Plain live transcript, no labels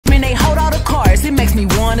cars, it makes me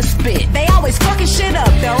wanna spit. They always fucking shit up,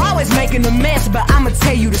 they're always making a mess, but I'ma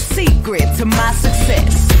tell you the secret to my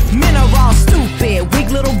success. Men are all stupid, weak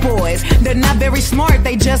little boys. They're not very smart,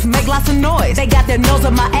 they just make lots of noise. They got their nose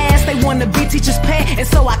up my ass, they wanna be teacher's pet, and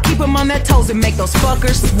so I keep them on their toes and make those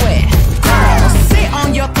fuckers sweat. Girl, sit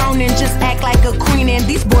on your throne and just act like a queen, and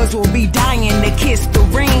these boys will be dying to kiss the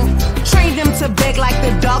ring. Train them to beg like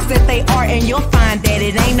the dogs that they are, and you'll find that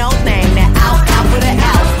it ain't no thing. That alpha the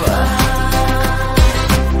alpha.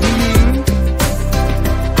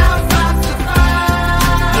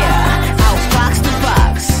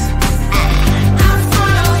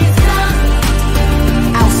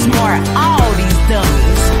 All these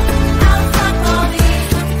dummies.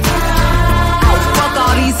 Outfuck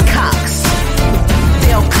all these cocks.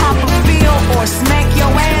 They'll cop a feel or smack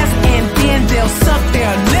your ass, and then they'll suck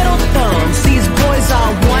their little thumbs. These boys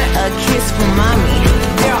all want a kiss from mommy.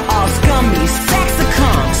 They're all scummy, sacks of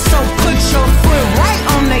cum. So put your foot right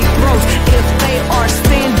on their throats if they are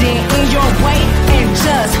standing in your way, and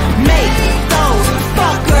just make those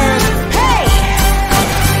fuckers pay.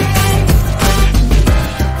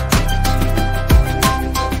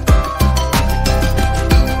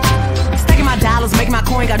 Make my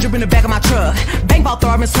coin, got drip in the back of my truck. Bank vault throw,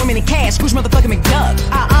 I've been swimming in cash. Scrooge motherfucking McDuck.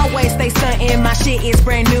 I always stay stuntin', my shit is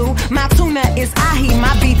brand new. My tuna is ahi,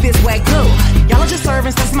 my beef is wagyu. Y'all are just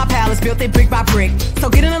servants, this is my palace, built it brick by brick. So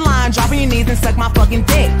get in the line, drop on your knees and suck my fucking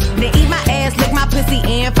dick. Then eat my ass, lick my pussy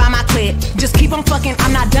and find my clit. Just keep on fucking,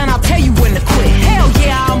 I'm not done, I'll tell you when to quit. Hell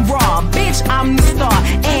yeah, I'm raw, bitch, I'm the star.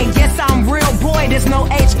 And yes, I'm real, boy, there's no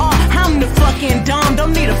HR. I'm the fucking dom,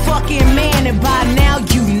 don't need a fucking man. And by now,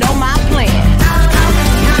 you know my plan.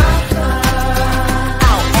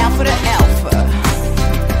 Alpha the alpha.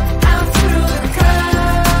 Out through the cup.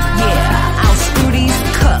 Yeah, I'll screw these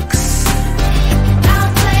cucks.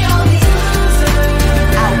 Outplay all these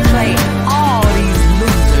losers. Outplay all these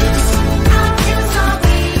losers. Outjuice all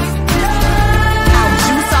these nuts.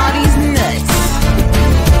 Outjuice all these nuts.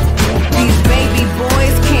 These baby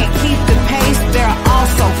boys can't keep the pace, they're all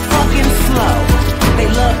so fucking slow. They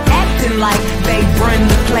love acting like they run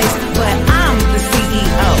the place, but I'm the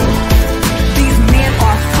CEO. These men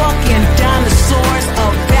are fucking dinosaurs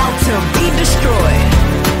about to be destroyed,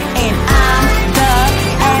 and I'm the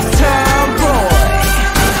asteroid.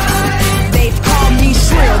 They've called me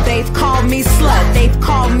shrill, they've called me slut, they've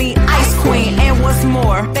called me ice queen, and what's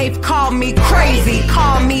more, they've called me crazy,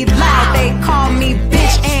 called me loud, they call me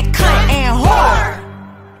bitch and cunt and whore.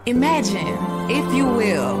 Imagine, if you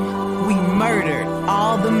will, we murdered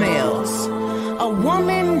all the males. A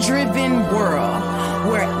woman-driven world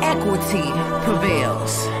where equity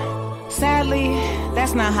prevails. Sadly,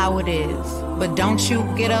 that's not how it is. But don't you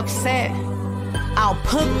get upset. I'll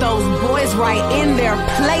put those boys right in their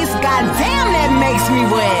place. Goddamn, that makes me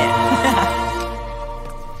wet.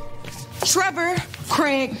 Trevor,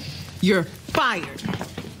 Craig, you're fired.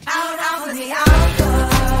 Out alpha the alpha.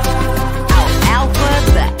 Out alpha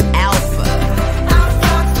the alpha.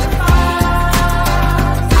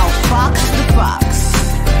 Outfox the fox.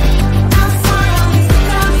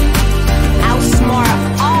 Outsmart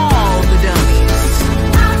all the dummies.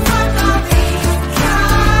 Outfuck all these cocks.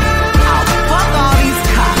 Outfuck all these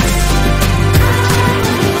cocks.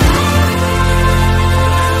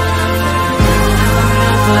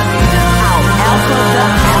 Out alpha the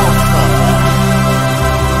alpha.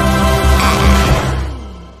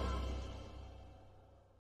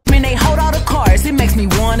 When they hold all the cards, it makes me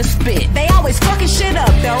wanna spit. They always fucking shit up,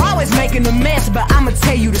 they're always making a mess, but I'ma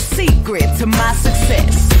tell you the secret to my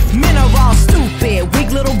success. Men are all stupid,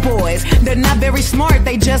 weak little boys. They're not very smart,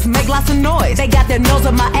 they just make lots of noise. They got their nose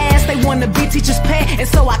up my ass, they wanna be teacher's pet, and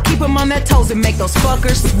so I keep them on their toes and make those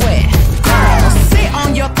fuckers sweat. Girl, sit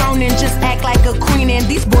on your throne and just act like a queen, and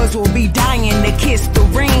these boys will be dying to kiss the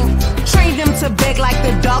ring. Train them to beg like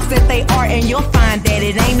the dogs that they are, and you'll find that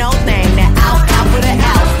it ain't no thing. That alpha the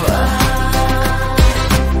alpha.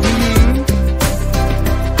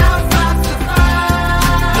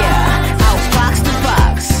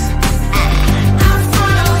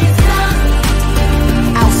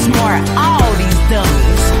 All these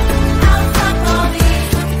dummies.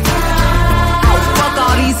 Outfuck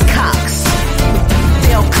all these cocks.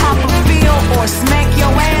 They'll cop a feel or smack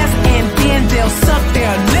your ass, and then they'll suck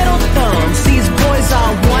their little thumbs. These boys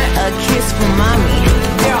all want a kiss from mommy.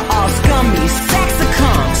 They're all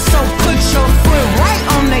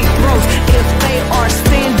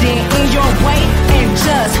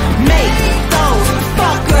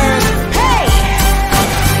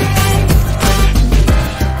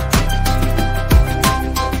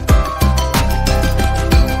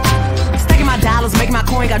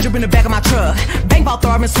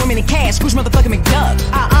been swimming in cash, Scrooge motherfucking McDuck.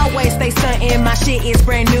 I always stay stuntin', my shit is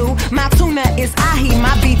brand new. My tuna is ahi,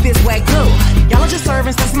 my beef is wagyu. Y'all are just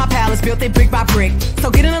servants, this is my palace, built it brick by brick.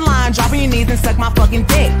 So get in the line, drop on your knees and suck my fucking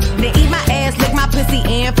dick. Then eat my ass, lick my pussy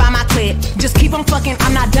and find my clit. Just keep on fucking,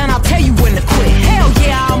 I'm not done, I'll tell you when to quit. Hell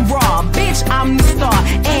yeah, I'm raw, bitch, I'm the star.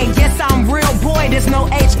 And yes, I'm real, boy, there's no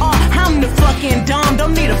HR. I'm the fucking dom,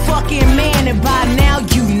 don't need a fucking man. And by now,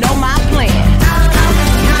 you know my plan.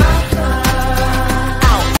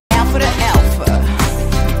 Out for the alpha.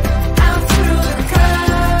 Out through the curve.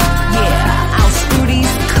 Yeah, out screw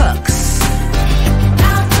these cucks.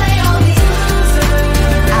 Outplay all these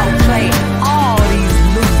losers. Outplay all these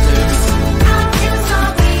losers. Outjuice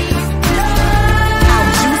all these nuts.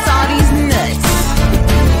 Outjuice all these nuts.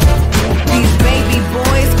 These baby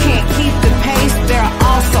boys can't keep the pace, they're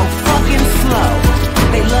all so fucking slow.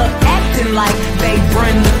 They love acting like they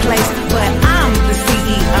run the place, but I'm the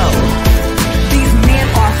CEO. These men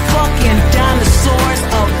are fucking dinosaurs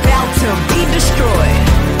about to be destroyed,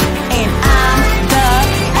 and I'm the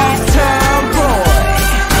asteroid.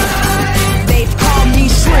 They've called me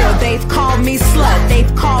shrill, they've called me slut,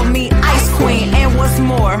 they've called me ice queen, and what's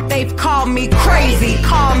more, they've called me crazy,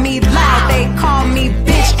 called me loud, they call me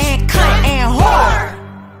bitch and cunt and whore.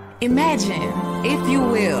 Imagine, if you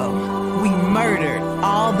will, we murdered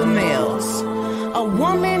all the males. A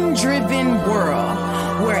woman-driven world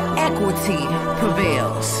where equity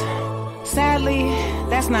prevails. Sadly,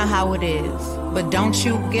 that's not how it is. But don't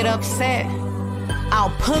you get upset.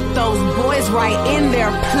 I'll put those boys right in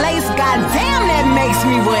their place. Goddamn, that makes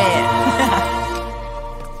me wet.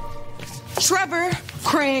 Trevor,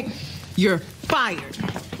 Craig, you're fired.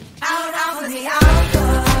 Out alpha the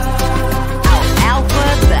alpha. Out alpha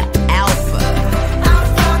the alpha.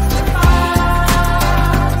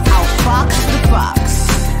 Outfox the fox.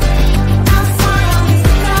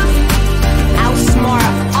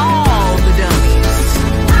 Outsmart all the dummies.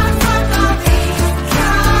 Outfuck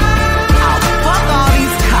all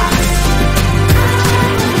these cocks.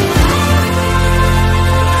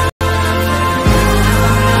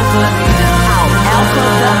 Out alpha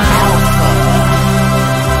the alpha.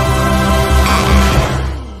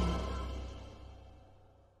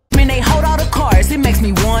 When they hold all the cards, it makes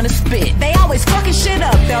me wanna spit. They always fucking shit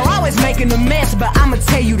up, they're always making a mess. But I'ma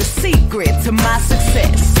tell you the secret to my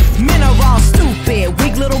success. Men are all stupid,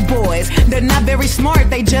 weak little boys. They're not very smart,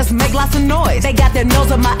 they just make lots of noise. They got their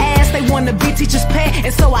nose up my ass, they wanna be teacher's pet.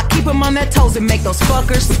 And so I keep them on their toes and make those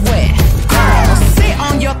fuckers sweat. Girls, sit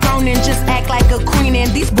on your throne and just act like a queen.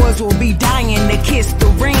 And these boys will be dying to kiss the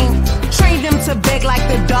ring. Train them to beg like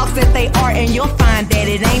the dogs that they are, and you'll find that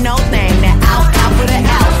it ain't no thing. That alpha the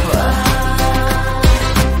alpha.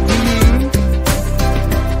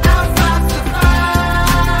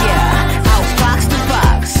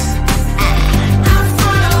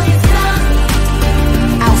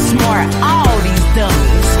 All these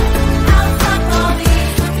dummies.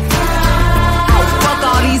 Outfuck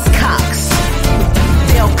all these cocks.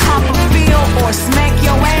 They'll cop a feel or smack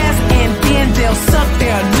your ass, and then they'll suck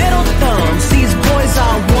their little thumbs. These boys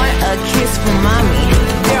all want a kiss from mommy.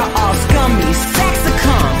 They're all scummy, sacks of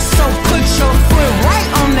cum. So put your foot right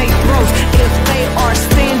on their throats if they are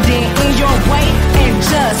standing in your way, and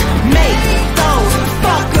just make those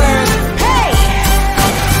fuckers pay.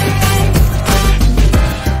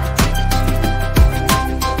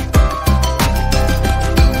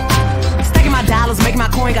 Making my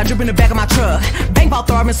coin, got drip in the back of my truck. Bank ball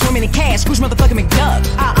throw, I've been swimming in cash, Scrooge motherfucking McDuck.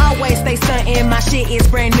 I always stay stuntin', my shit is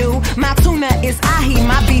brand new. My tuna is ahi,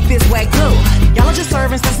 my beef is wagyu. Y'all are just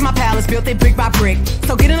servants, this is my palace, built it brick by brick.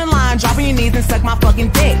 So get in the line, drop on your knees and suck my fucking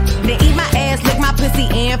dick. Then eat my ass, lick my pussy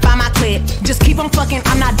and find my clit. Just keep on fucking,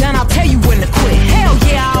 I'm not done, I'll tell you when to quit. Hell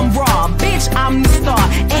yeah, I'm raw, bitch, I'm the star.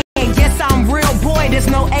 And yes, I'm real, boy, there's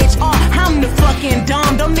no HR. I'm the fucking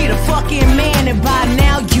dom, don't need a fucking man. And by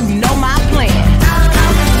now, you know my plan.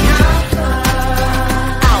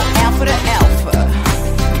 Out alpha the alpha.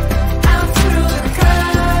 Out through the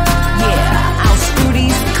curve. Yeah, out screw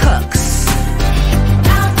these cucks.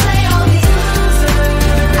 Outplay all these losers.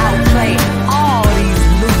 Outplay all these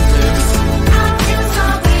losers. Outjuice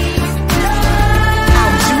all these nuts.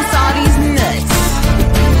 Outjuice all these nuts.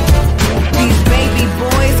 These baby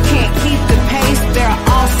boys can't keep the pace, they're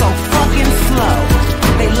all so fucking slow.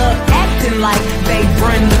 They love acting like they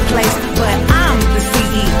run the place,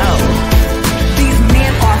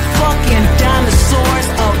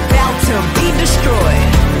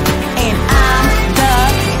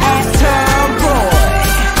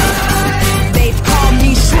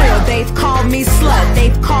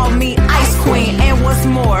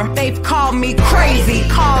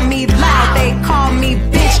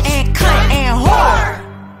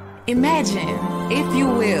 Imagine, if you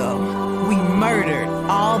will, we murdered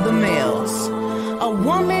all the males. A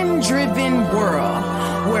woman-driven world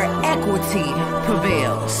where equity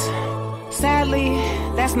prevails. Sadly,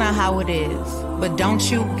 that's not how it is. But don't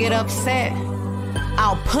you get upset.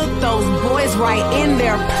 I'll put those boys right in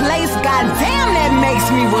their place. Goddamn, that makes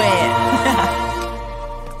me wet.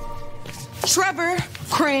 Trevor,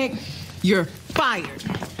 Craig, you're fired.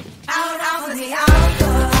 Out alpha the alpha.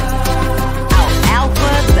 Out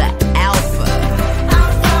alpha the alpha.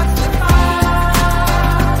 Outfox the fox.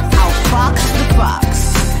 Outfox the fox.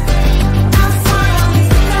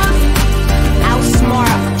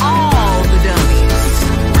 Outsmart all the dummies.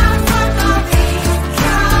 Outfuck all these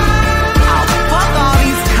cocks. Outfuck all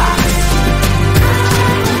these cocks.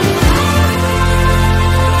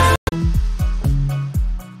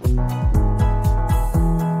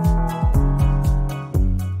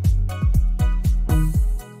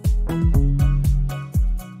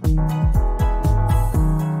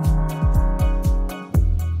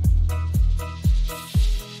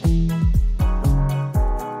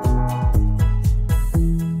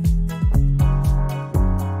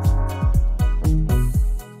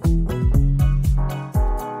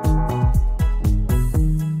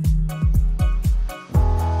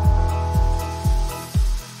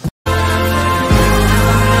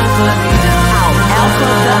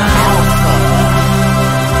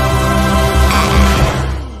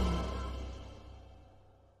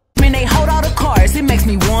 It makes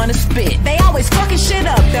me wanna spit. They always fucking shit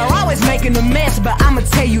up, they're always making a mess. But I'ma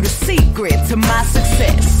tell you the secret to my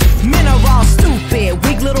success. Men are all stupid,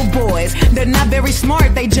 weak little boys. They're not very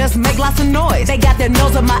smart, they just make lots of noise. They got their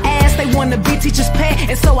nose up my ass, they wanna be teacher's pet.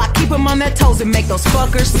 And so I keep them on their toes and make those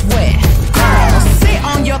fuckers sweat. Girl, sit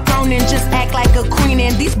on your throne and just act like a queen.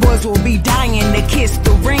 And these boys will be dying to kiss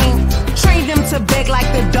the ring. Train them to beg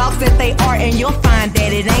like the dogs that they are. And you'll find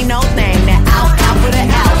that it ain't no thing. That alpha the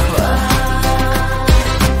alpha.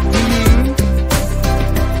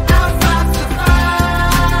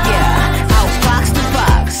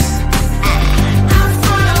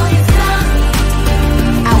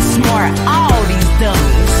 All these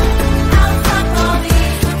dummies.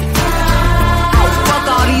 Outfuck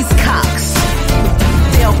all these cocks.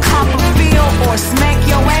 They'll cop a feel or smack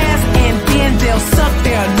your ass, and then they'll suck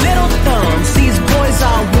their little thumbs. These boys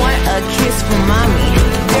all want a kiss from mommy.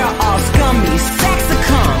 They're all scummy, sacks of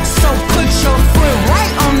cum. So put your foot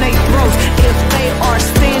right on their throats if they are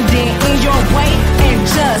standing in your way, and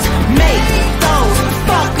just make those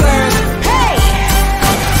fuckers pay.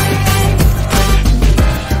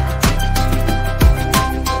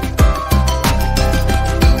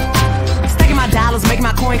 Making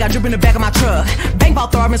my coin, got drip in the back of my truck. Bank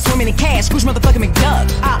vault throw, I've been swimming in cash. Scrooge motherfucking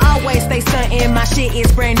McDuck. I always stay stuntin', my shit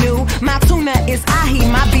is brand new. My tuna is ahi,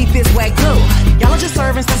 my beef is wet glue. Y'all are just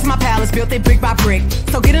servants, this is my palace, built it brick by brick.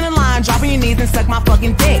 So get in the line, drop on your knees and suck my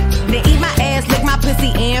fucking dick. Then eat my ass, lick my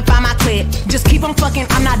pussy and find my clit. Just keep on fucking,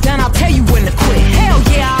 I'm not done, I'll tell you when to quit. Hell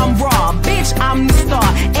yeah, I'm raw, bitch, I'm the star.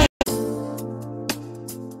 And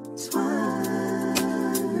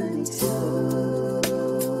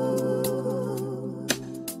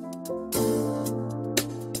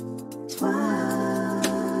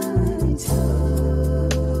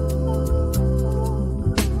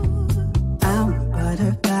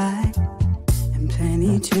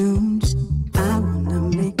tunes. I wanna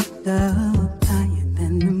make love higher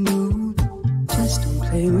than the moon. Just don't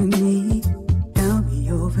play with me, I'll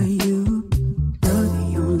be over you. You're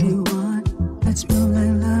the only one. Let's move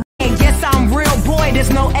like love. And yes, I'm real boy,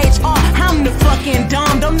 there's no HR. I'm the fucking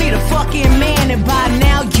dom, don't need a fucking man. And by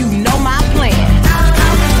now you know my plan.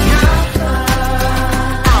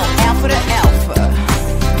 Out alpha the alpha.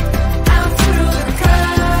 Out through the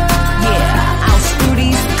cucks. Yeah, out through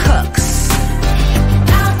these cucks.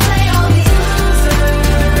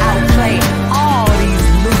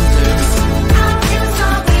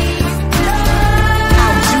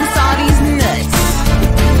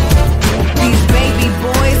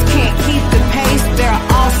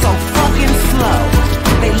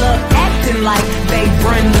 Like they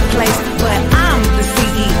run the place, but I'm the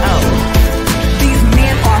CEO. These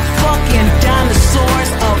men are fucking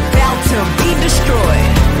dinosaurs about to be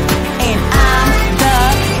destroyed, and I'm the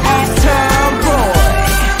asteroid.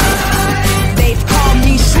 They've called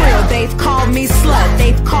me shrill, they've called me slut,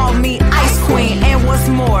 they've called me ice queen, and what's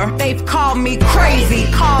more, they've called me crazy,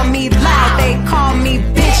 called me loud, they call me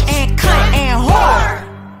bitch and cunt and whore.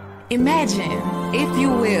 Imagine, if you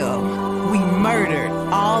will, we murdered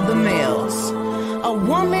all the males. A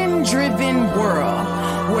woman-driven world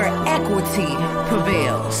where equity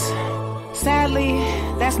prevails. Sadly,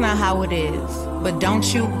 that's not how it is. But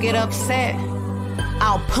don't you get upset.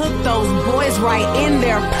 I'll put those boys right in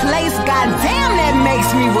their place. Goddamn, that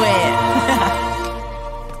makes me wet.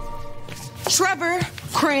 Trevor,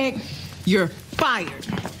 Craig, you're fired.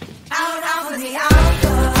 Out for the out.